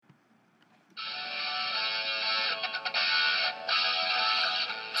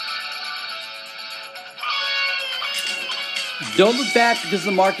Don't look back because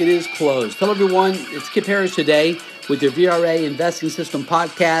the market is closed. Hello, everyone. It's Kip Harris today with your VRA Investing System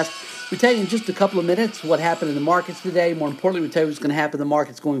podcast. We tell you in just a couple of minutes what happened in the markets today. More importantly, we tell you what's going to happen in the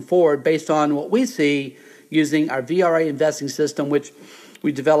markets going forward based on what we see using our VRA Investing System, which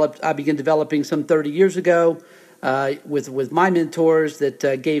I began developing some 30 years ago with my mentors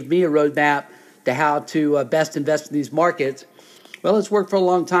that gave me a roadmap to how to best invest in these markets. Well, it's worked for a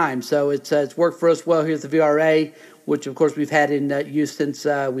long time, so it's worked for us well here at the VRA, which, of course, we've had in use since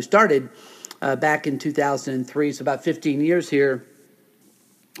we started back in 2003, so about 15 years here.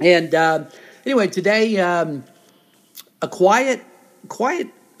 And anyway, today, a quiet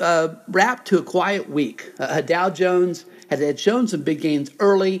wrap to a quiet week. Dow Jones had shown some big gains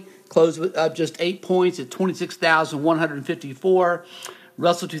early, closed up just 8 points at 26,154.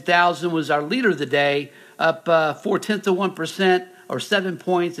 Russell 2000 was our leader of the day, up 0.4% or 7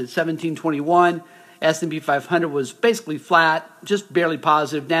 points at 1721. S&P 500 was basically flat, just barely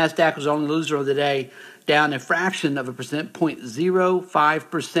positive. NASDAQ was the only loser of the day, down a fraction of a percent,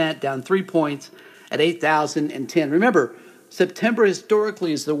 0.05%, down 3 points at 8,010. Remember, September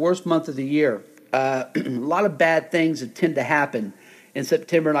historically is the worst month of the year. A lot of bad things that tend to happen in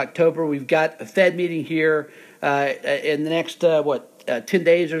September and October. We've got a Fed meeting here in the next, 10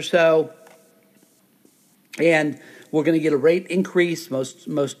 days or so. And we're going to get a rate increase, most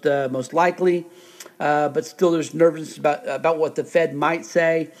likely. But still, there's nervousness about what the Fed might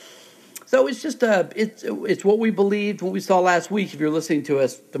say. So it's just it's what we believed, what we saw last week. If you're listening to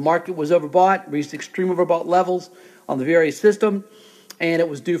us, the market was overbought, reached extreme overbought levels on the VRA system, and it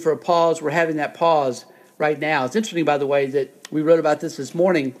was due for a pause. We're having that pause right now. It's interesting, by the way, that we wrote about this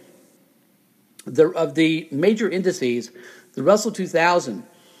morning. Of the major indices, the Russell 2000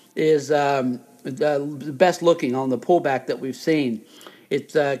 is the best looking on the pullback that we've seen.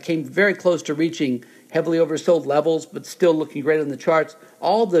 It came very close to reaching heavily oversold levels, but still looking great on the charts.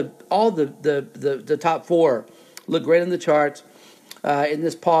 All the top four look great on the charts. In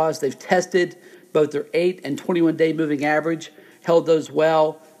this pause, they've tested both their 8 and 21-day moving average, held those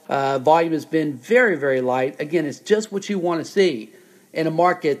well. Volume has been very, very light. Again, it's just what you want to see in a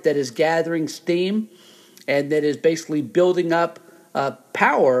market that is gathering steam and that is basically building up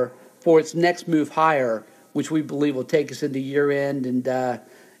power for its next move higher, which we believe will take us into year-end and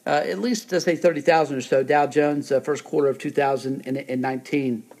at least, let's say, 30,000 or so. Dow Jones, first quarter of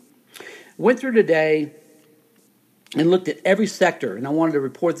 2019. Went through today and looked at every sector, and I wanted to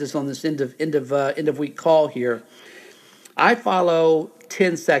report this on this end of week call here. I follow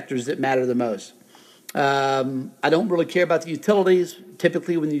 10 sectors that matter the most. I don't really care about the utilities.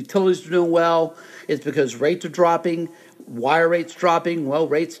 Typically, when the utilities are doing well, it's because rates are dropping. Why are rates dropping? Well,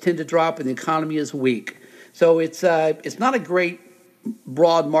 rates tend to drop when the economy is weak. So it's not a great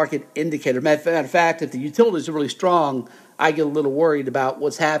broad market indicator. Matter of fact, if the utilities are really strong, I get a little worried about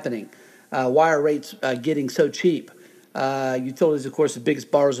what's happening. Why are rates getting so cheap? Utilities, of course, the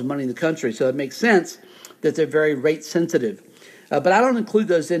biggest borrowers of money in the country, so it makes sense that they're very rate sensitive. But I don't include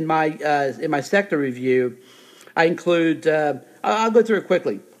those in my sector review. I include. I'll go through it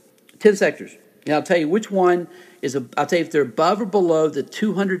quickly. 10 sectors, and I'll tell you which one is. I'll tell you if they're above or below the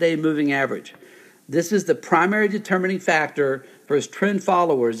 200-day moving average. This is the primary determining factor for its trend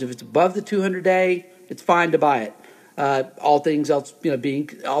followers. If it's above the 200-day, it's fine to buy it. All things else, being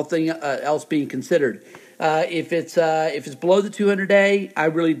considered. If it's below the 200-day, I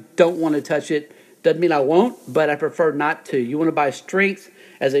really don't want to touch it. Doesn't mean I won't, but I prefer not to. You want to buy strength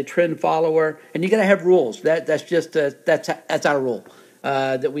as a trend follower, and you got to have rules. That's just that's our rule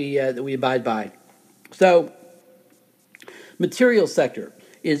that we abide by. So, material sector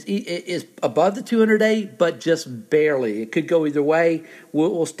is above the 200-day, but just barely. It could go either way.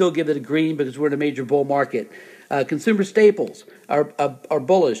 We'll still give it a green because we're in a major bull market. Consumer staples are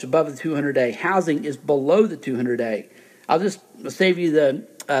bullish above the 200-day. Housing is below the 200-day. I'll just save you the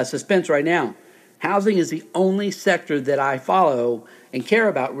suspense right now. Housing is the only sector that I follow and care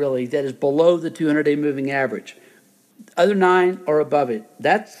about, really, that is below the 200-day moving average. Other 9 are above it.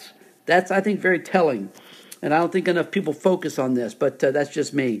 That's I think, very telling. And I don't think enough people focus on this, but that's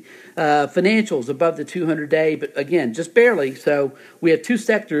just me. Financials above the 200-day, but again, just barely. So we have two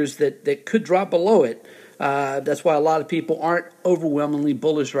sectors that could drop below it. That's why a lot of people aren't overwhelmingly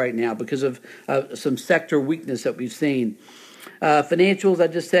bullish right now because of some sector weakness that we've seen. Financials, I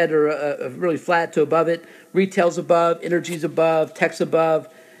just said, are really flat to above it. Retail's above, energy's above, tech's above,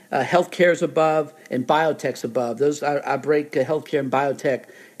 healthcare's above, and biotech's above. Those I break healthcare and biotech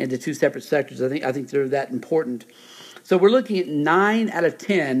into two separate sectors. I think they're that important. So we're looking at 9 out of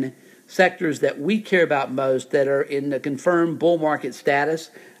 10 sectors that we care about most that are in the confirmed bull market status.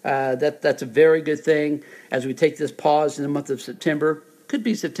 That's a very good thing as we take this pause in the month of September. Could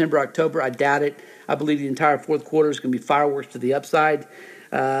be September, October. I doubt it. I believe the entire fourth quarter is going to be fireworks to the upside.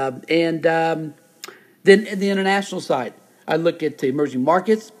 Then in the international side, I look at the emerging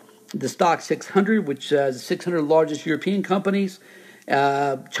markets, the Stock 600, which is the 600 largest European companies,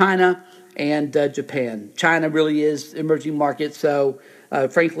 China, and Japan. China really is emerging market, so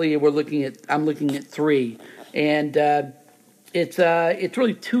frankly, I'm looking at three, and it's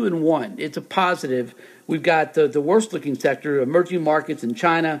really 2 and 1. It's a positive. We've got the worst looking sector, emerging markets in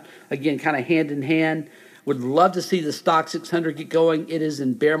China, again, kind of hand in hand. Would love to see the Stock 600 get going. It is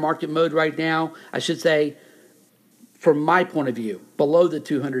in bear market mode right now. I should say, from my point of view, below the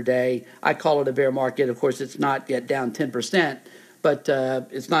 200-day, I call it a bear market. Of course, it's not yet down 10%, but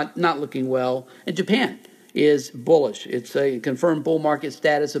it's not looking well. And Japan is bullish. It's a confirmed bull market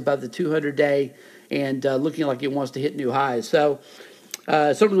status above the 200-day and looking like it wants to hit new highs. So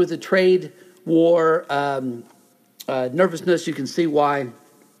certainly with the trade war nervousness, you can see why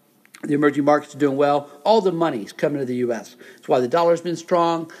the emerging markets are doing well. All the money's coming to the U.S. That's why the dollar's been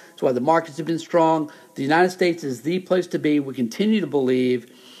strong. That's why the markets have been strong. The United States is the place to be. We continue to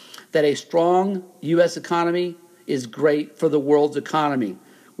believe that a strong U.S. economy is great for the world's economy.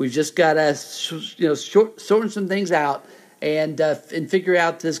 We've just got to shorten some things out and figure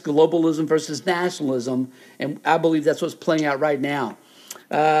out this globalism versus nationalism. And I believe that's what's playing out right now.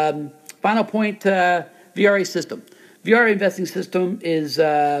 Final point, VRA system. VRA investing system has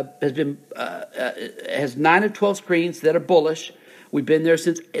 9 of 12 screens that are bullish. We've been there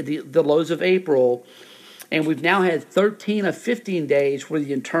since the lows of April, and we've now had 13 of 15 days where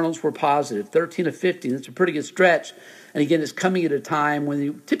the internals were positive. 13 of 15. That's a pretty good stretch. And again, it's coming at a time when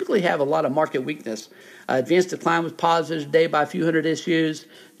you typically have a lot of market weakness. Advanced decline was positive today by a few hundred issues.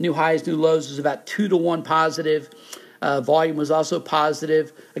 New highs, new lows was about 2 to 1 positive. Volume was also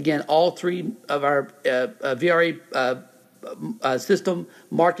positive. Again, all three of our VRA system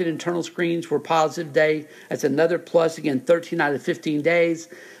market internal screens were positive today. That's another plus. Again, 13 out of 15 days.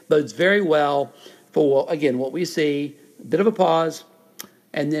 Bodes very well for, again, what we see, a bit of a pause,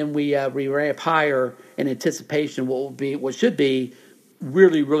 and then we ramp higher in anticipation of what should be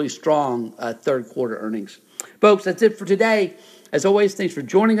really, really strong third quarter earnings. Folks, that's it for today. As always, thanks for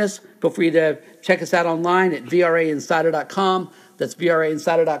joining us. Feel free to check us out online at VRAinsider.com. That's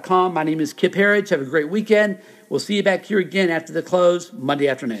VRAinsider.com. My name is Kip Herriage. Have a great weekend. We'll see you back here again after the close Monday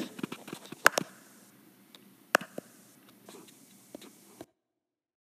afternoon.